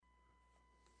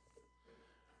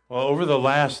Well, over the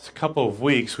last couple of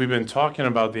weeks, we've been talking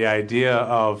about the idea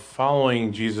of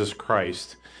following Jesus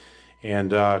Christ.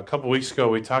 And a couple of weeks ago,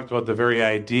 we talked about the very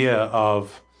idea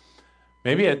of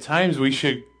maybe at times we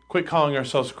should quit calling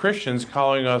ourselves Christians,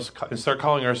 and start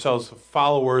calling ourselves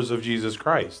followers of Jesus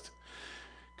Christ.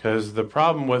 Because the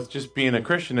problem with just being a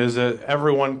Christian is that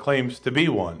everyone claims to be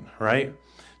one, right?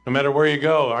 No matter where you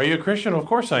go, are you a Christian? Of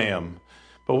course I am.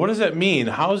 But what does that mean?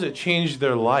 How has it changed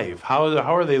their life? How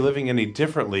are they living any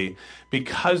differently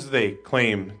because they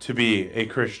claim to be a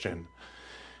Christian?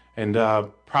 And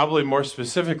probably more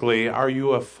specifically, are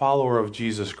you a follower of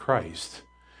Jesus Christ?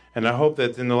 And I hope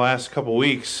that in the last couple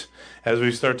weeks, as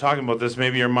we start talking about this,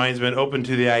 maybe your mind's been open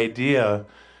to the idea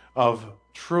of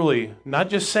truly not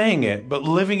just saying it, but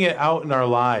living it out in our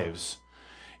lives.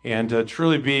 And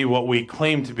truly be what we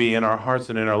claim to be in our hearts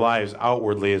and in our lives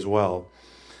outwardly as well.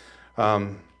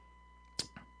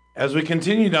 As we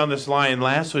continue down this line,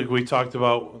 last week we talked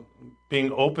about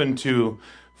being open to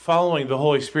following the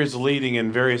Holy Spirit's leading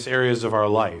in various areas of our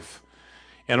life.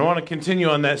 And I want to continue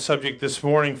on that subject this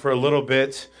morning for a little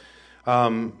bit.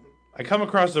 I come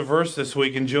across a verse this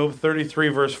week in Job 33,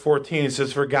 verse 14. It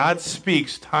says, "For God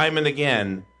speaks time and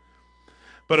again,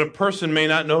 but a person may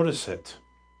not notice it."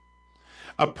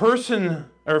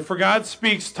 For God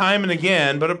speaks time and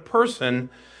again, but a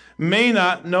person may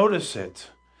not notice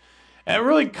it. And it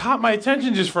really caught my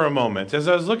attention just for a moment as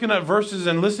I was looking at verses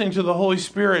and listening to the Holy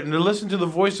Spirit and to listen to the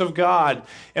voice of God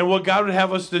and what God would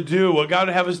have us to do, what God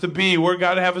would have us to be, where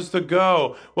God would have us to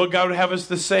go, what God would have us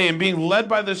to say, and being led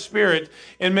by the Spirit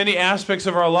in many aspects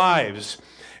of our lives.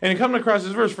 And coming across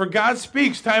this verse, for God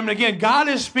speaks time and again. God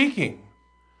is speaking.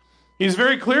 He's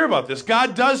very clear about this.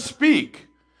 God does speak.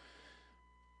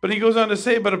 But he goes on to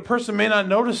say, but a person may not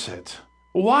notice it.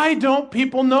 Why don't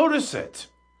people notice it?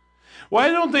 Why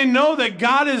don't they know that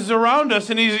God is around us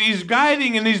and He's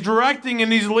guiding and He's directing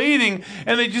and He's leading,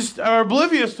 and they just are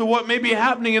oblivious to what may be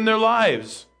happening in their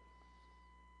lives?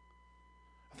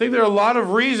 I think there are a lot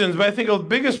of reasons, but I think the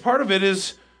biggest part of it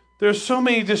is there's so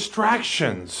many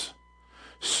distractions.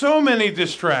 So many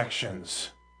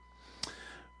distractions.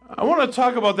 I want to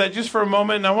talk about that just for a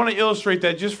moment, and I want to illustrate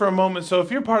that just for a moment. So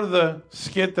if you're part of the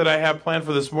skit that I have planned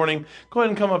for this morning, go ahead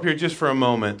and come up here just for a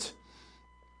moment.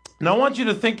 Now I want you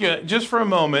to think just for a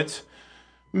moment,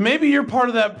 maybe you're part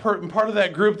of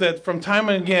that group that from time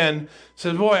and again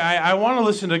says, boy, I want to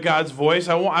listen to God's voice.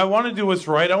 I want to do what's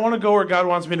right. I want to go where God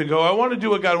wants me to go. I want to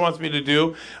do what God wants me to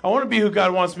do. I want to be who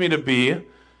God wants me to be.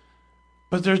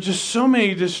 But there's just so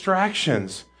many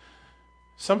distractions.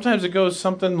 Sometimes it goes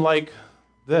something like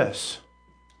this.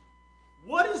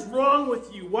 What is wrong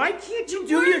with you? Why can't you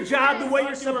do your job the way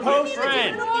you're supposed to?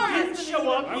 You didn't show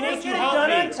up. You didn't get it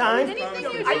done on time.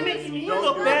 I'm making you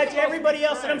look bad to everybody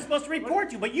else that I'm supposed to report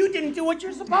to, but you didn't do what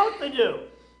you're supposed to do.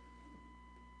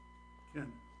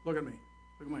 Ken, look at me.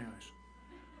 Look at my eyes.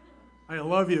 I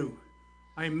love you.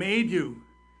 I made you.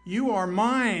 You are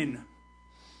mine.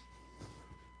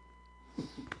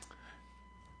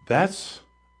 That's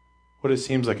what it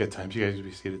seems like at times. You guys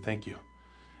be seated. Thank you.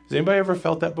 Has anybody ever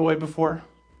felt that way before?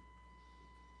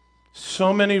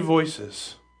 So many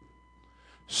voices,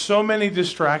 so many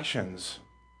distractions,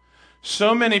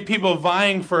 so many people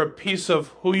vying for a piece of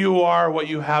who you are, what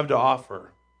you have to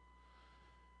offer.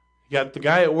 You got the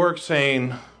guy at work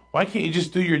saying, why can't you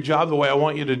just do your job the way I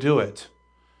want you to do it?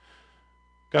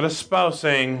 Got a spouse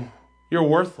saying, you're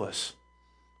worthless.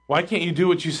 Why can't you do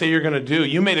what you say you're going to do?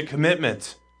 You made a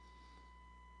commitment.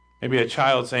 Maybe a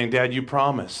child saying, Dad, you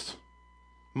promised.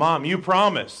 Mom, you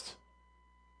promised.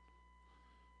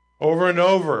 Over and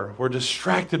over, we're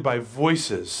distracted by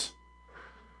voices.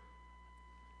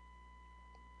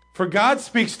 For God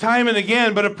speaks time and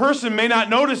again, but a person may not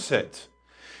notice it.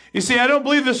 You see, I don't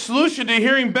believe the solution to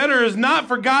hearing better is not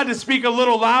for God to speak a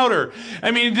little louder.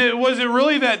 I mean, was it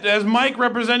really that as Mike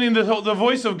representing the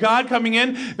voice of God coming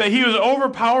in, that he was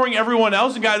overpowering everyone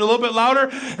else and got a little bit louder?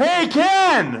 Hey,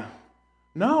 Ken!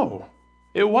 No,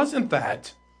 it wasn't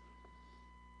that.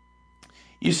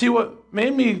 You see, what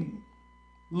made me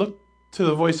look to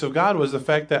the voice of God was the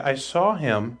fact that I saw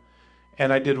him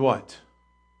and I did what?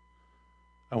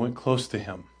 I went close to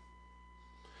him.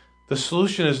 The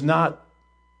solution is not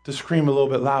to scream a little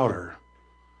bit louder.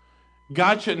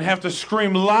 God shouldn't have to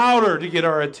scream louder to get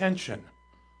our attention.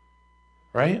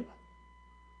 Right?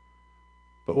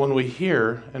 But when we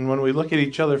hear and when we look at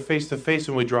each other face to face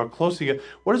and we draw close together,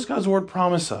 what does God's word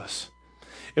promise us?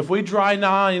 If we draw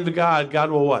nigh into God, God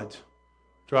will what?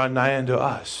 Draw nigh unto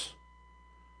us.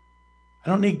 I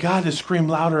don't need God to scream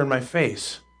louder in my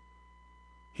face.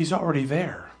 He's already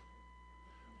there.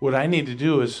 What I need to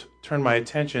do is turn my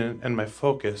attention and my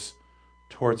focus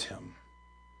towards him.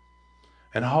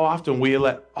 And how often we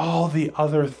let all the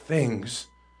other things,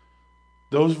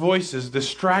 those voices,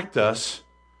 distract us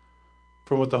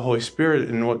from what the Holy Spirit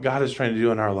and what God is trying to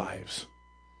do in our lives.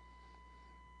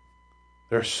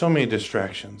 There are so many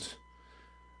distractions.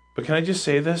 But can I just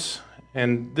say this?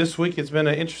 And this week it's been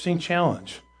an interesting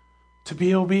challenge to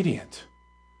be obedient,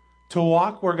 to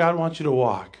walk where God wants you to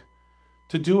walk,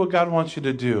 to do what God wants you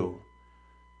to do,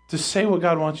 to say what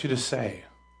God wants you to say.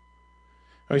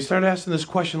 And we started asking this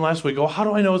question last week, how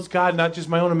do I know it's God, not just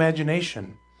my own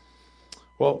imagination?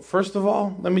 Well, first of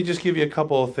all, let me just give you a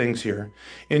couple of things here.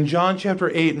 In John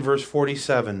chapter 8 and verse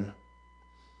 47,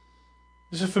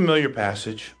 this is a familiar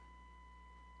passage.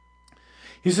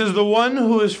 He says, the one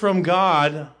who is from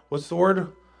God, what's the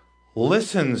word?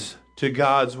 Listens to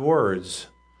God's words.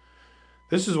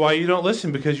 This is why you don't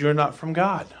listen, because you're not from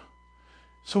God.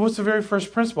 So what's the very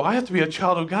first principle? I have to be a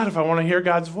child of God if I want to hear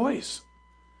God's voice.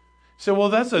 You say, well,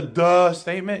 that's a duh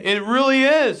statement. It really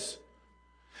is.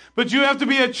 But you have to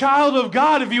be a child of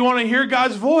God if you want to hear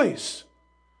God's voice.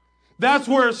 That's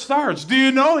where it starts. Do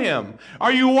you know Him?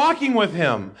 Are you walking with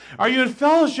Him? Are you in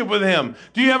fellowship with Him?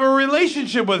 Do you have a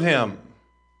relationship with Him?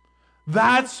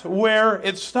 That's where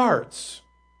it starts.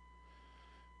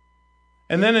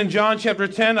 And then in John chapter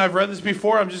 10, I've read this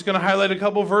before. I'm just going to highlight a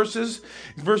couple verses.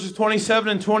 Verses 27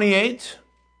 and 28.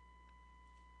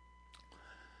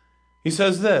 He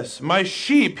says this, my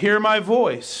sheep hear my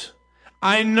voice.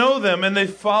 I know them and they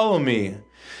follow me.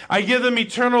 I give them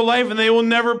eternal life and they will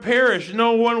never perish.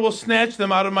 No one will snatch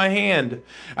them out of my hand.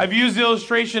 I've used the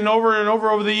illustration over and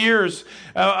over the years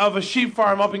of a sheep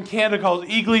farm up in Canada called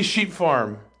Eagly Sheep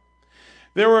Farm.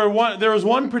 There was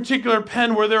one particular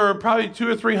pen where there were probably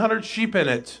 200 or 300 sheep in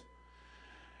it.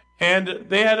 And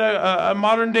they had a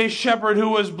modern day shepherd who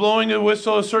was blowing a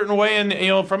whistle a certain way,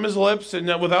 and from his lips, and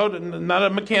not a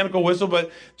mechanical whistle, but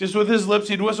just with his lips,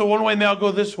 he'd whistle one way and they'll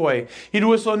go this way. He'd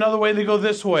whistle another way, they go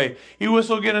this way. He'd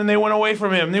whistle again and they went away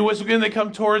from him. They whistle again, they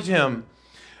come towards him.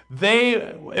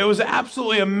 It was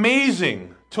absolutely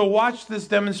amazing to watch this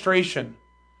demonstration.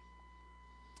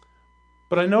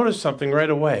 But I noticed something right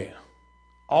away.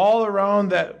 All around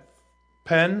that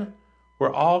pen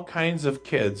were all kinds of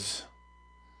kids.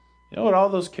 You know what all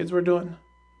those kids were doing?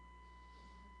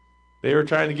 They were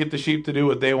trying to get the sheep to do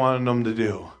what they wanted them to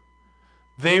do.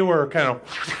 They were kind of,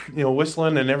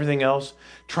 whistling and everything else,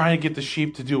 trying to get the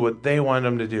sheep to do what they wanted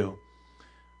them to do.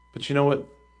 But you know what?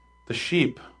 The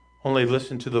sheep only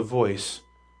listened to the voice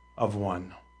of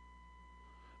one.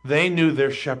 They knew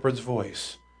their shepherd's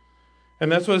voice.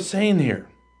 And that's what it's saying here.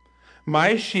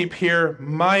 My sheep hear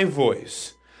my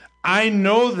voice. I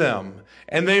know them,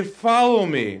 and they follow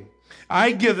me.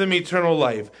 I give them eternal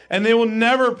life, and they will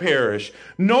never perish.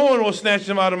 No one will snatch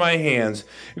them out of my hands.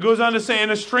 It goes on to say,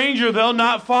 and a stranger they'll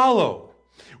not follow.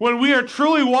 When we are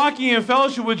truly walking in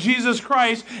fellowship with Jesus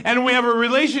Christ, and we have a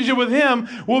relationship with Him,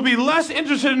 we'll be less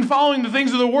interested in following the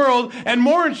things of the world, and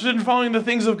more interested in following the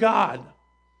things of God.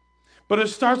 But it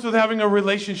starts with having a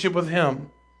relationship with Him.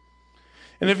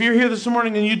 And if you're here this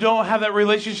morning and you don't have that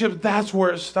relationship, that's where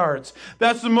it starts.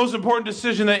 That's the most important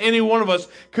decision that any one of us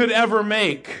could ever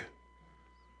make.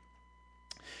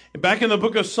 Back in the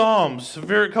book of Psalms,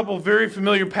 a couple of very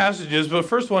familiar passages, but the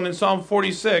first one in Psalm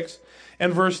 46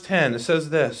 and verse 10, it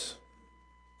says this.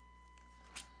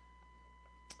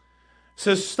 It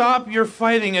says, stop your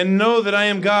fighting and know that I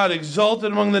am God,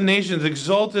 exalted among the nations,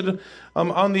 exalted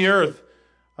on the earth.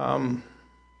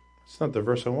 It's not the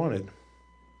verse I wanted.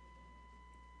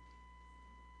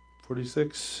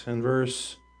 46 and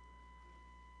verse,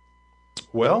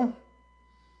 lost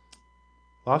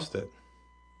it.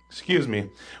 Excuse me.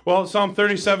 Well, Psalm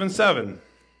 37:7.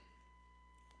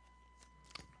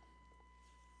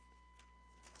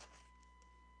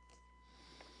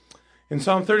 In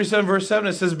Psalm 37 verse 7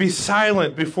 it says, be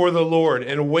silent before the Lord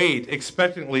and wait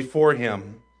expectantly for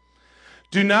Him.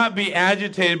 Do not be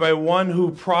agitated by one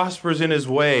who prospers in his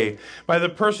way, by the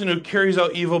person who carries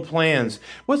out evil plans.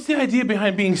 What's the idea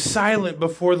behind being silent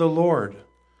before the Lord?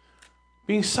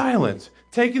 Being silent,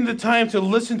 taking the time to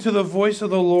listen to the voice of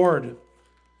the Lord.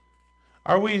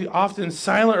 Are we often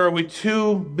silent, or are we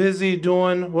too busy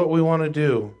doing what we want to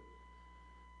do?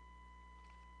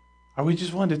 Are we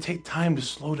just wanting to take time to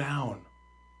slow down?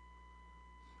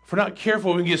 If we're not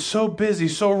careful, we can get so busy,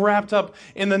 so wrapped up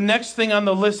in the next thing on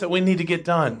the list that we need to get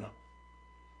done.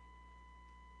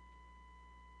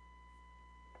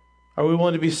 Are we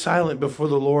willing to be silent before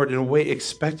the Lord and wait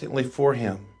expectantly for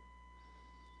Him?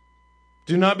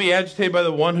 Do not be agitated by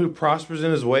the one who prospers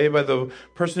in his way, by the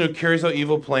person who carries out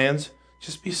evil plans.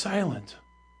 Just be silent.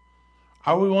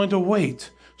 Are we willing to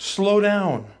wait, slow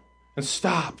down, and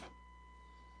stop?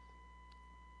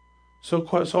 So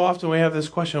often we have this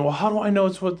question, well, how do I know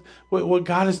it's what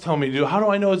God is telling me to do? How do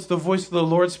I know it's the voice of the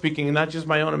Lord speaking and not just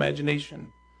my own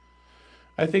imagination?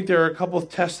 I think there are a couple of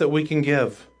tests that we can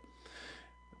give.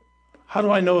 How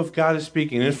do I know if God is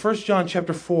speaking? In 1 John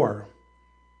chapter 4.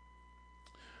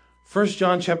 1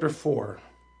 John chapter 4.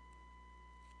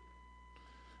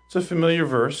 It's a familiar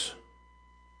verse.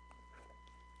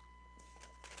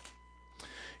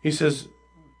 He says,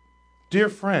 "Dear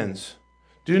friends,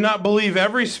 do not believe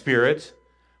every spirit,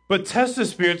 but test the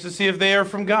spirits to see if they are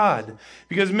from God,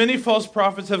 because many false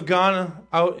prophets have gone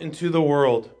out into the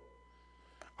world."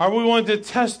 Are we willing to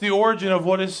test the origin of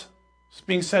what is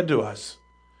being said to us?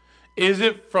 Is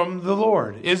it from the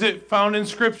Lord? Is it found in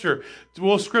Scripture?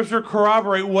 Will Scripture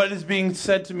corroborate what is being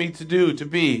said to me to do, to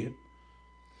be?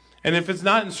 And if it's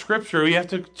not in Scripture, we have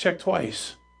to check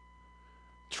twice.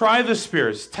 Try the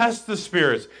spirits. Test the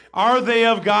spirits. Are they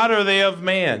of God or are they of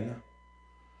man?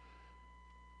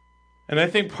 And I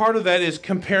think part of that is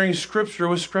comparing Scripture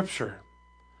with Scripture.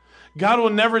 God will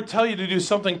never tell you to do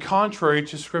something contrary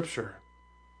to Scripture.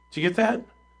 Do you get that?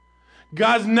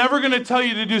 God's never going to tell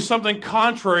you to do something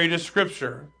contrary to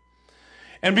Scripture.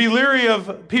 And be leery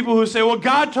of people who say, well,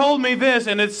 God told me this,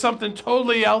 and it's something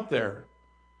totally out there.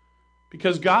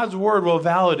 Because God's Word will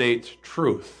validate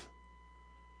truth.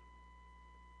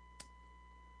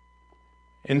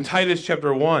 In Titus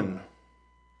chapter 1,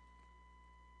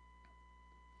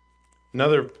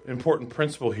 another important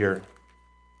principle here.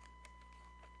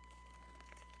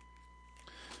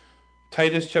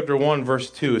 Titus chapter 1, verse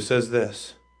 2 says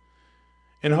this,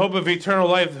 "In hope of eternal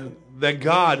life that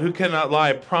God, who cannot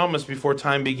lie, promised before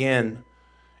time began.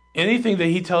 Anything that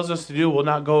he tells us to do will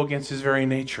not go against his very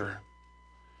nature.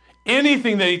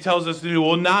 Anything that he tells us to do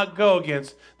will not go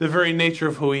against the very nature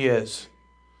of who he is.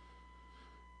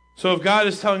 So if God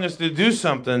is telling us to do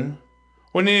something,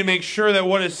 we need to make sure that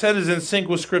what is said is in sync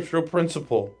with scriptural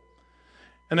principle.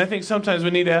 And I think sometimes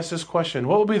we need to ask this question,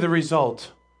 what will be the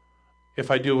result if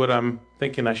I do what I'm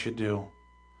thinking I should do?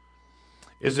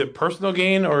 Is it personal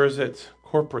gain or is it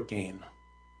corporate gain?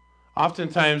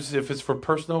 Oftentimes, if it's for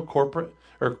personal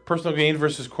gain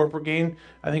versus corporate gain,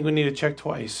 I think we need to check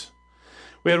twice.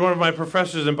 We had one of my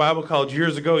professors in Bible college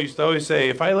years ago used to always say,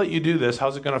 if I let you do this,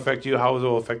 how's it going to affect you? How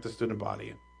will it affect the student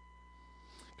body?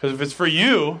 Because if it's for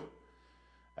you,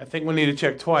 I think we need to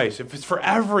check twice. If it's for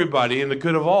everybody and the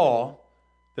good of all,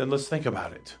 then let's think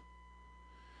about it.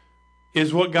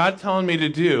 Is what God telling me to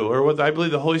do, or what I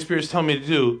believe the Holy Spirit is telling me to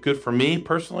do, good for me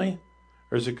personally,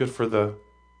 or is it good for the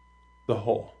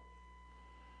whole?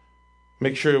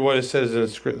 Make sure what it says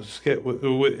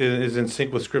is in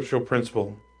sync with scriptural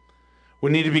principle.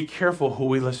 We need to be careful who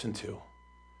we listen to.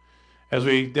 As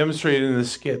we demonstrated in the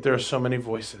skit, there are so many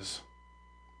voices.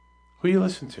 Who you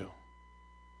listen to?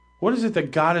 What is it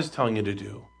that God is telling you to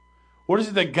do? What is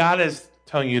it that God is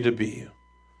telling you to be?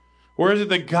 Where is it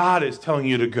that God is telling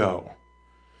you to go?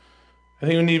 I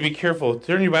think we need to be careful.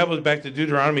 Turn your Bibles back to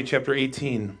Deuteronomy chapter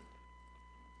 18.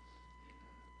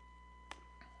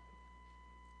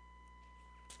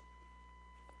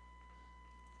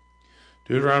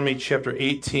 Deuteronomy chapter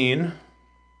 18.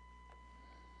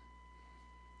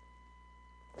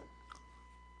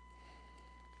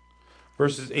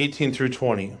 Verses 18 through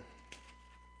 20. It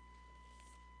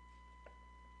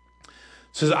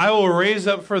says, I will raise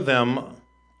up for them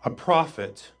a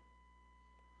prophet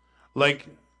like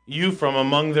you from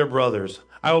among their brothers.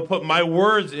 I will put my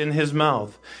words in his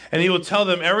mouth, and he will tell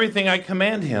them everything I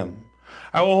command him.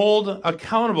 I will hold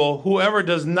accountable whoever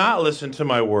does not listen to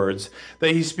my words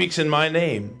that he speaks in my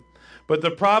name. But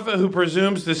the prophet who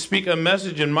presumes to speak a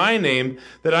message in my name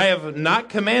that I have not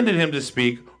commanded him to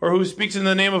speak, or who speaks in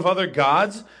the name of other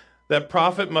gods, that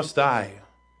prophet must die.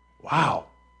 Wow.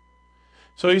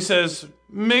 So he says,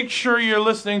 make sure you're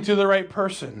listening to the right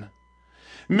person.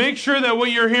 Make sure that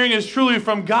what you're hearing is truly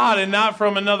from God and not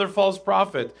from another false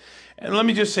prophet. And let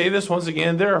me just say this once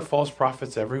again, there are false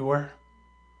prophets everywhere.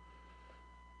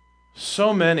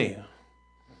 So many.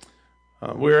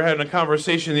 We were having a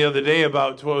conversation the other day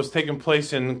about what was taking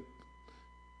place in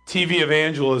TV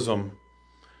evangelism.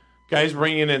 Guys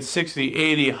bringing in 60,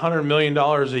 80, $100 million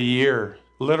a year,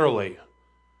 literally.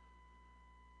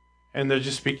 And they're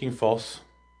just speaking false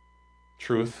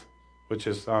truth, which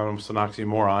is, I don't know, it's an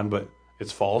oxymoron, but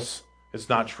it's false. It's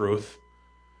not truth.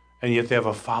 And yet they have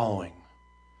a following.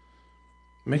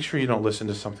 Make sure you don't listen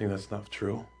to something that's not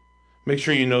true. Make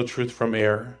sure you know truth from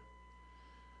error.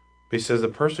 But he says the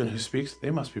person who speaks,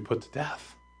 they must be put to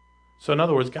death. So in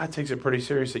other words, God takes it pretty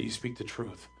serious that you speak the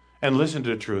truth and listen to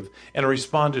the truth and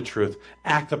respond to truth,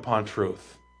 act upon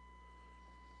truth.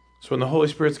 So when the Holy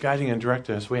Spirit's guiding and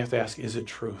directing us, we have to ask, is it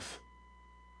truth?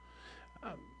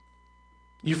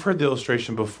 You've heard the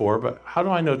illustration before, but how do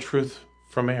I know truth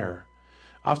from error?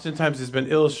 Oftentimes it's been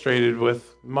illustrated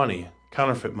with money,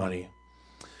 counterfeit money.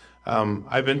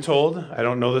 I've been told, I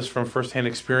don't know this from firsthand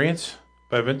experience,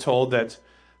 but I've been told that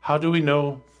how do we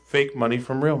know fake money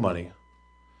from real money?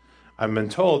 I've been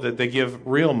told that they give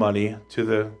real money to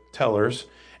the tellers,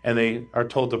 and they are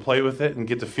told to play with it and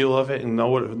get the feel of it and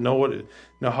know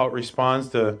how it responds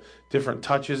to different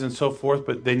touches and so forth.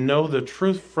 But they know the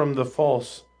truth from the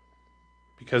false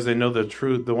because they know the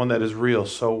truth, the one that is real,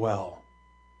 so well.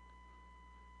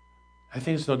 I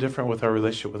think it's no different with our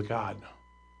relationship with God.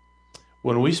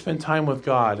 When we spend time with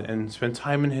God and spend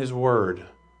time in His Word,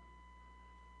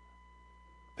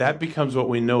 that becomes what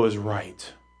we know is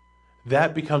right.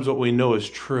 That becomes what we know is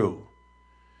true.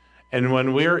 And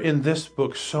when we're in this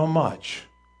book so much,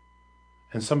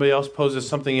 and somebody else poses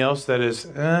something else that is,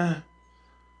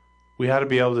 we ought to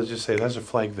be able to just say, there's a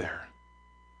flag there.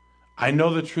 I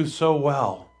know the truth so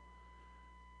well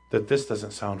that this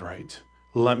doesn't sound right.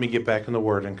 Let me get back in the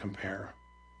Word and compare.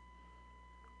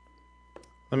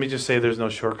 Let me just say there's no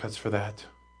shortcuts for that.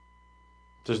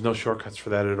 There's no shortcuts for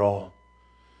that at all.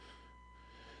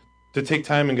 To take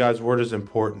time in God's Word is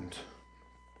important.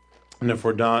 And if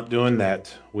we're not doing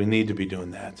that, we need to be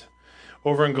doing that.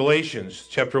 Over in Galatians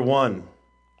chapter 1.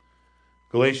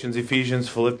 Galatians, Ephesians,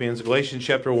 Philippians. Galatians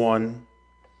chapter 1,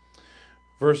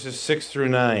 verses 6 through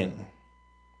 9.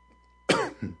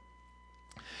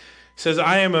 It says,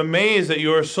 I am amazed that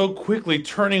you are so quickly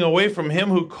turning away from Him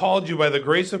who called you by the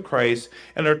grace of Christ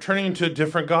and are turning to a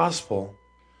different gospel.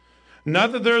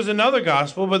 Not that there is another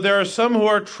gospel, but there are some who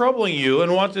are troubling you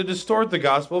and want to distort the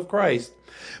gospel of Christ.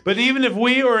 But even if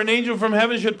we or an angel from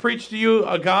heaven should preach to you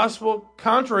a gospel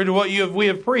contrary to what we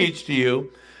have preached to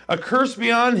you, a curse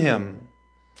be on him.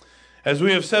 As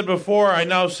we have said before, I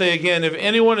now say again, if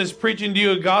anyone is preaching to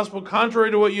you a gospel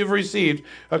contrary to what you've received,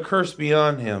 a curse be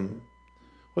on him.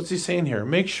 What's he saying here?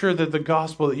 Make sure that the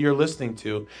gospel that you're listening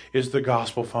to is the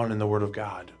gospel found in the Word of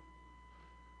God.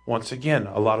 Once again,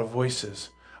 a lot of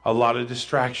voices, a lot of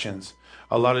distractions,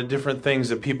 a lot of different things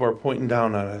that people are pointing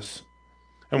down at us.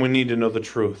 And we need to know the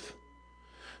truth.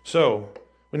 So,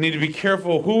 we need to be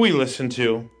careful who we listen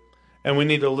to, and we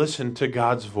need to listen to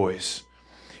God's voice.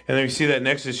 And then we see that in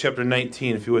Exodus chapter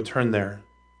 19, if you would turn there.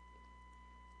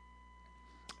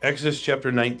 Exodus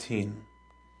chapter 19.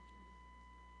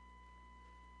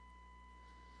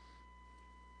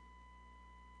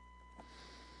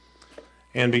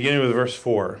 And beginning with verse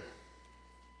 4.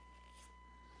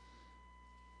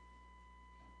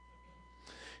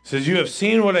 It says, you have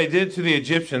seen what I did to the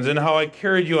Egyptians and how I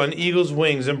carried you on eagle's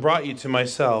wings and brought you to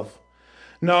myself.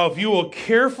 Now, if you will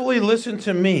carefully listen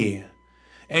to me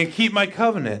and keep my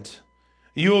covenant,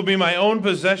 you will be my own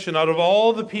possession out of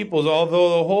all the peoples,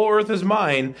 although the whole earth is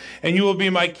mine, and you will be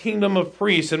my kingdom of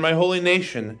priests and my holy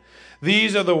nation.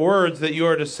 These are the words that you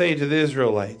are to say to the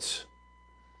Israelites.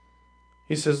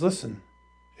 He says, listen,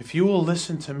 if you will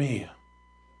listen to me.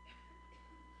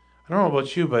 I don't know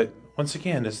about you, but once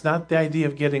again, it's not the idea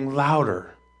of getting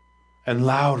louder and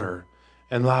louder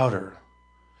and louder.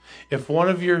 If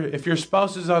your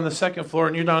spouse is on the second floor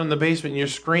and you're down in the basement and you're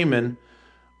screaming,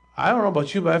 I don't know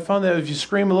about you, but I found that if you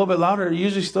scream a little bit louder, it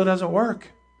usually still doesn't work.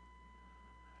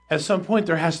 At some point,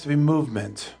 there has to be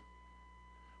movement.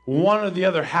 One or the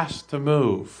other has to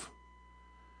move.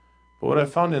 But what I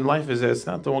found in life is that it's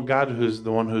not the one God who's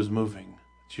the one who's moving.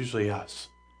 It's usually us.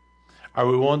 Are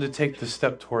we willing to take the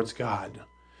step towards God?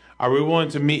 Are we willing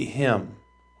to meet Him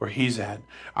where He's at?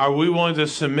 Are we willing to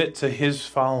submit to His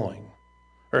following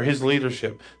or His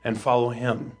leadership and follow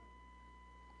Him?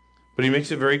 But He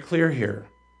makes it very clear here.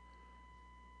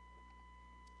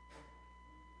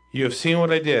 You have seen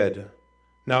what I did.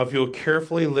 Now if you will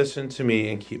carefully listen to me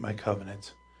and keep my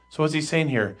covenant. So what's He saying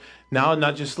here? Now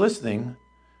not just listening,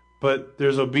 but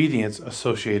there's obedience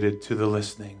associated to the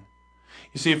listening.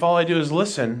 You see, if all I do is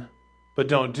listen, but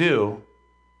don't do,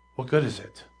 what good is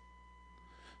it?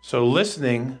 So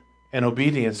listening and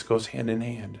obedience goes hand in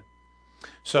hand.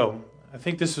 So I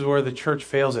think this is where the church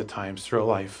fails at times throughout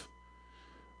life.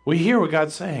 We hear what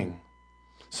God's saying.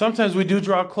 Sometimes we do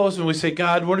draw close and we say,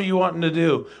 God, what are you wanting to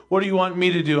do? What do you want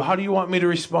me to do? How do you want me to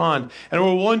respond? And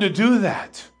we're willing to do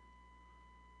that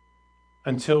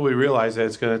until we realize that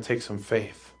it's going to take some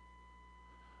faith.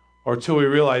 Or until we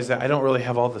realize that I don't really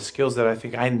have all the skills that I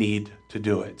think I need to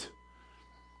do it.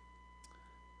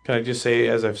 Can I just say,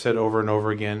 as I've said over and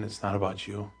over again, it's not about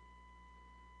you.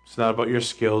 It's not about your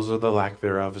skills or the lack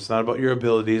thereof. It's not about your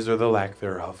abilities or the lack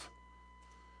thereof.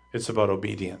 It's about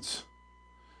obedience.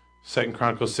 2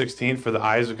 Chronicles 16, for the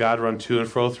eyes of God run to and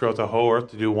fro throughout the whole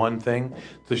earth to do one thing,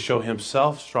 to show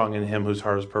Himself strong in him whose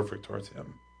heart is perfect towards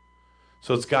Him.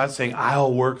 So it's God saying,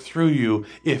 I'll work through you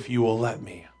if you will let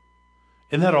me.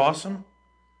 Isn't that awesome?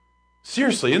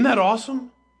 Seriously, isn't that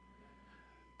awesome?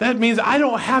 That means I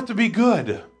don't have to be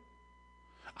good.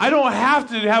 I don't have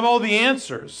to have all the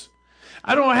answers.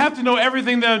 I don't have to know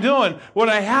everything that I'm doing. What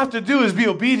I have to do is be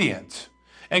obedient.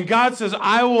 And God says,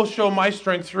 I will show my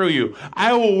strength through you.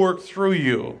 I will work through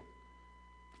you.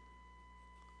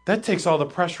 That takes all the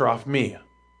pressure off me.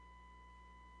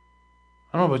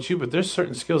 I don't know about you, but there's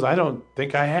certain skills I don't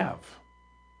think I have.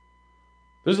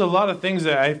 There's a lot of things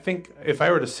that I think if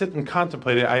I were to sit and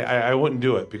contemplate it, I wouldn't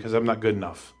do it because I'm not good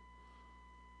enough.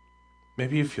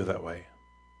 Maybe you feel that way.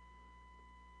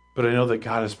 But I know that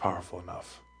God is powerful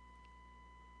enough.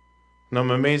 And I'm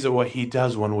amazed at what he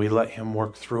does when we let him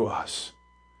work through us.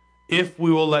 If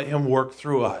we will let him work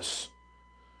through us.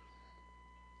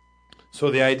 So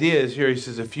the idea is here, he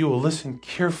says, if you will listen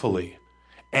carefully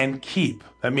and keep.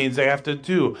 That means I have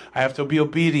to be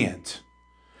obedient.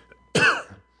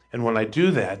 And when I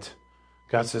do that,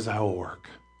 God says, I will work.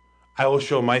 I will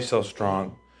show myself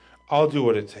strong. I'll do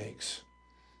what it takes.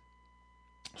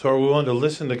 So are we willing to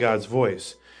listen to God's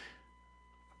voice?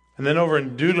 And then over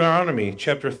in Deuteronomy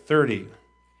chapter 30.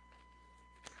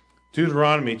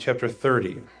 Deuteronomy chapter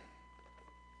 30.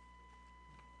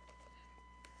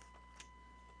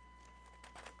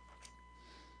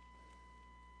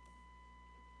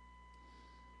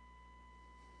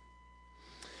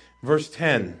 Verse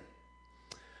 10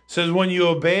 says, when you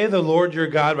obey the Lord your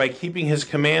God by keeping his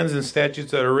commands and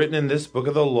statutes that are written in this book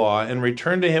of the law, and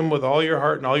return to him with all your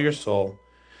heart and all your soul,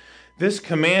 this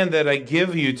command that I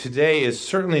give you today is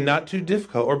certainly not too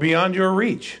difficult or beyond your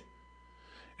reach.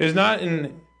 It is not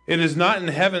in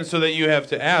heaven so that you have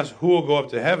to ask, who will go up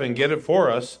to heaven, get it for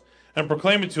us, and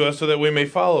proclaim it to us so that we may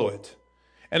follow it.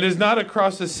 And it is not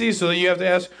across the sea so that you have to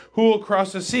ask, who will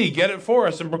cross the sea, get it for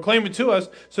us, and proclaim it to us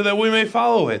so that we may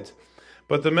follow it.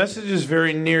 But the message is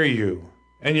very near you,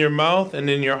 in your mouth and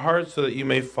in your heart, so that you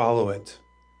may follow it.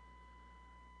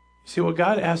 You see, what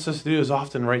God asks us to do is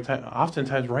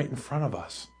oftentimes right in front of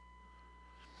us.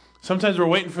 Sometimes we're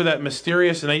waiting for that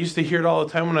mysterious, and I used to hear it all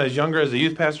the time when I was younger as a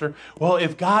youth pastor, well,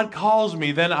 if God calls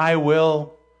me, then I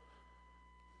will.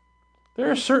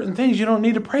 There are certain things you don't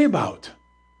need to pray about.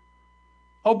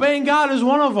 Obeying God is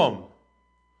one of them.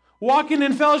 Walking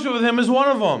in fellowship with him is one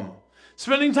of them.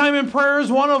 Spending time in prayer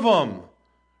is one of them.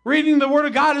 Reading the Word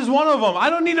of God is one of them. I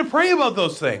don't need to pray about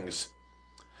those things.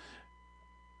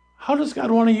 How does God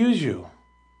want to use you?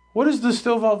 What is the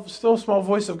still small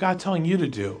voice of God telling you to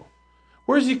do?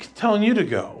 Where is he telling you to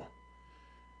go?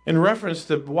 In reference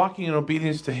to walking in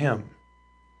obedience to him.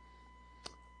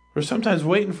 We're sometimes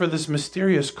waiting for this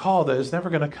mysterious call that is never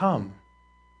going to come.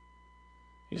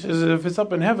 He says, if it's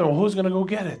up in heaven, well, who's going to go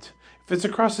get it? If it's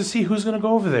across the sea, who's going to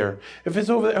go over there? If it's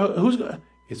over there, who's going to...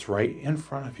 It's right in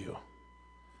front of you.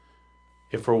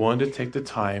 If we're willing to take the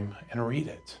time and read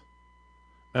it.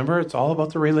 Remember, it's all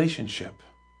about the relationship.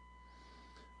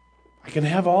 I can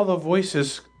have all the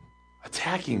voices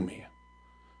attacking me,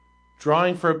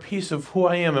 drawing for a piece of who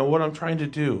I am and what I'm trying to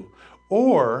do.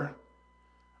 Or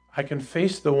I can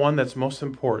face the one that's most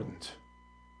important,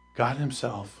 God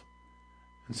himself,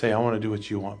 and say, I want to do what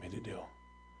you want me to do.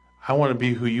 I want to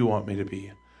be who you want me to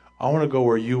be. I want to go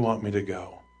where you want me to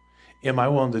go. Am I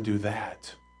willing to do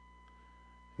that?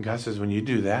 And God says, when you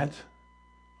do that,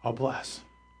 I'll bless.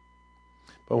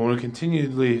 But when we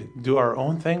continually do our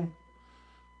own thing,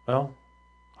 well,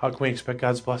 how can we expect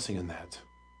God's blessing in that?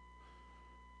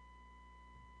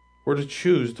 We're to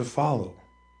choose to follow.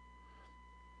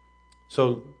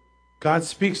 So God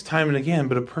speaks time and again,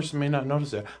 but a person may not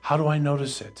notice it. How do I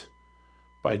notice it?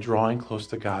 By drawing close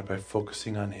to God, by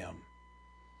focusing on him.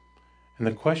 And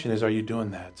the question is, are you doing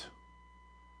that?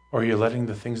 Or are you letting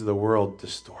the things of the world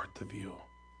distort the view?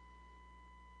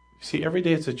 You see, every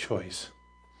day it's a choice.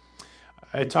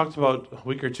 I talked about a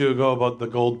week or two ago about the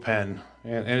gold pen,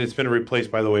 and it's been replaced,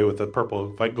 by the way, with the purple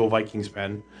Go Vikings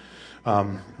pen.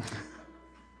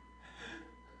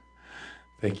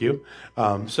 Thank you.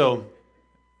 So,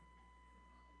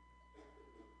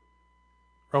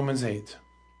 Romans 8.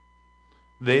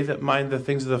 They that mind the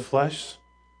things of the flesh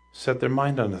set their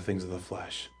mind on the things of the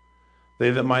flesh. They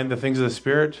that mind the things of the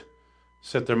Spirit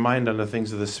set their mind on the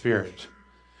things of the Spirit.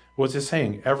 What's it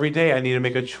saying? Every day I need to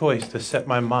make a choice to set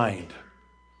my mind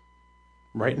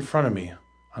right in front of me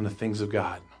on the things of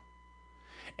God.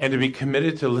 And to be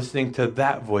committed to listening to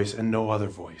that voice and no other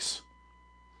voice.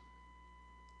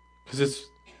 Because it's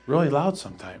really loud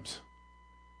sometimes.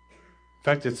 In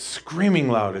fact, it's screaming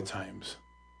loud at times.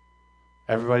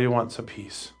 Everybody wants a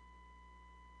piece.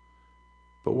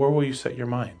 But where will you set your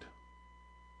mind?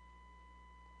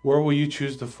 Where will you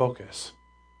choose to focus?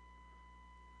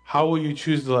 How will you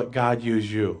choose to let God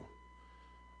use you?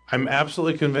 I'm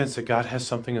absolutely convinced that God has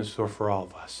something in store for all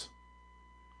of us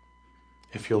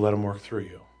if you'll let him work through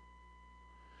you.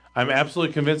 I'm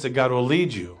absolutely convinced that God will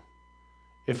lead you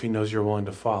if he knows you're willing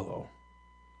to follow.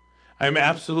 I'm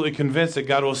absolutely convinced that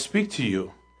God will speak to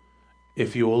you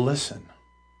if you will listen.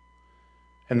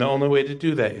 And the only way to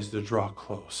do that is to draw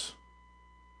close.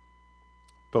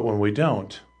 But when we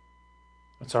don't,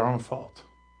 it's our own fault.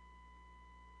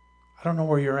 I don't know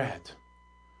where you're at,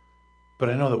 but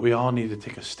I know that we all need to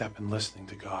take a step in listening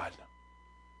to God.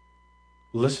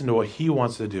 Listen to what he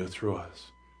wants to do through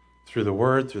us, through the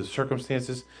word, through the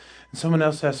circumstances. And someone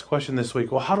else asked a question this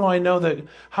week, well, how do I know that?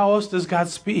 How else does God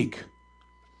speak?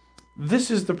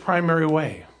 This is the primary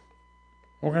way.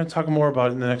 We're going to talk more about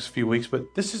it in the next few weeks,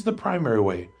 but this is the primary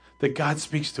way that God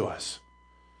speaks to us.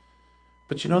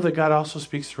 But you know that God also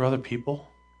speaks through other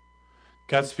people?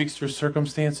 God speaks through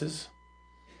circumstances.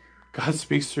 God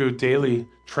speaks through daily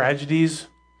tragedies.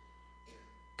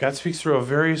 God speaks through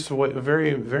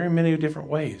very many different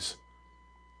ways.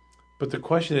 But the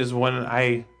question is, when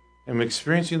I am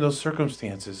experiencing those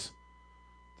circumstances,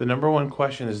 the number one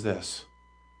question is this: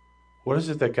 what is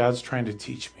it that God's trying to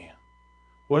teach me?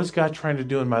 What is God trying to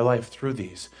do in my life through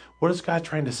these? What is God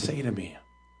trying to say to me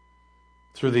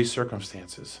through these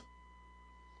circumstances?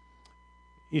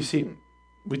 You see,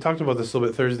 we talked about this a little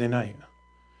bit Thursday night.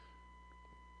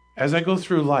 As I go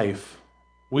through life,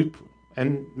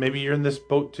 and maybe you're in this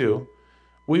boat too,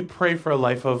 we pray for a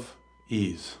life of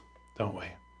ease, don't we?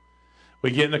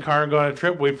 We get in the car and go on a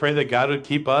trip, we pray that God would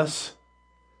keep us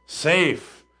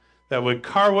safe, that the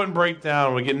car wouldn't break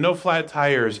down, we get no flat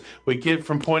tires, we get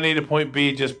from point A to point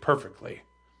B just perfectly.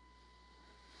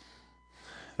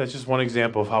 That's just one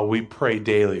example of how we pray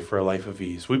daily for a life of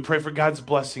ease. We pray for God's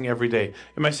blessing every day.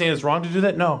 Am I saying it's wrong to do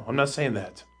that? No, I'm not saying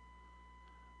that.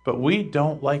 But we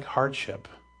don't like hardship.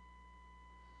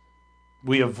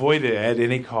 We avoid it at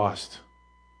any cost.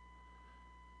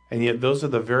 And yet those are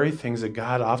the very things that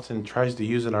God often tries to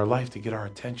use in our life to get our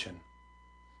attention.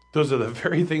 Those are the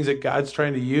very things that God's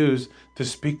trying to use to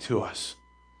speak to us.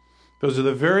 Those are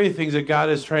the very things that God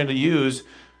is trying to use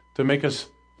to make us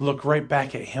look right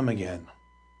back at him again.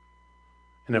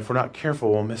 And if we're not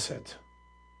careful, we'll miss it.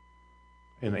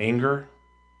 In anger,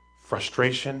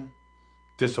 frustration,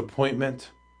 disappointment,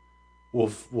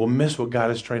 we'll miss what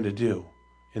God is trying to do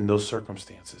in those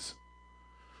circumstances.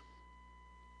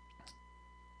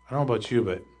 I don't know about you,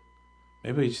 but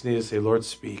maybe we just need to say, Lord,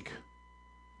 speak.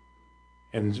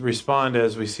 And respond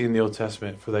as we see in the Old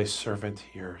Testament, for thy servant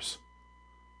hears.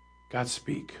 God,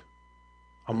 speak.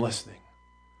 I'm listening.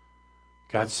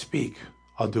 God, speak.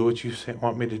 I'll do what you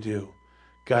want me to do.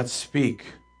 God, speak.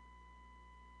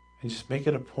 And just make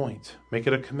it a point, make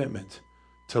it a commitment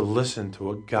to listen to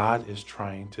what God is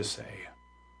trying to say.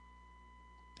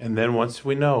 And then once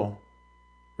we know,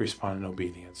 respond in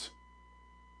obedience.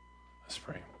 Let's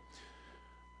pray.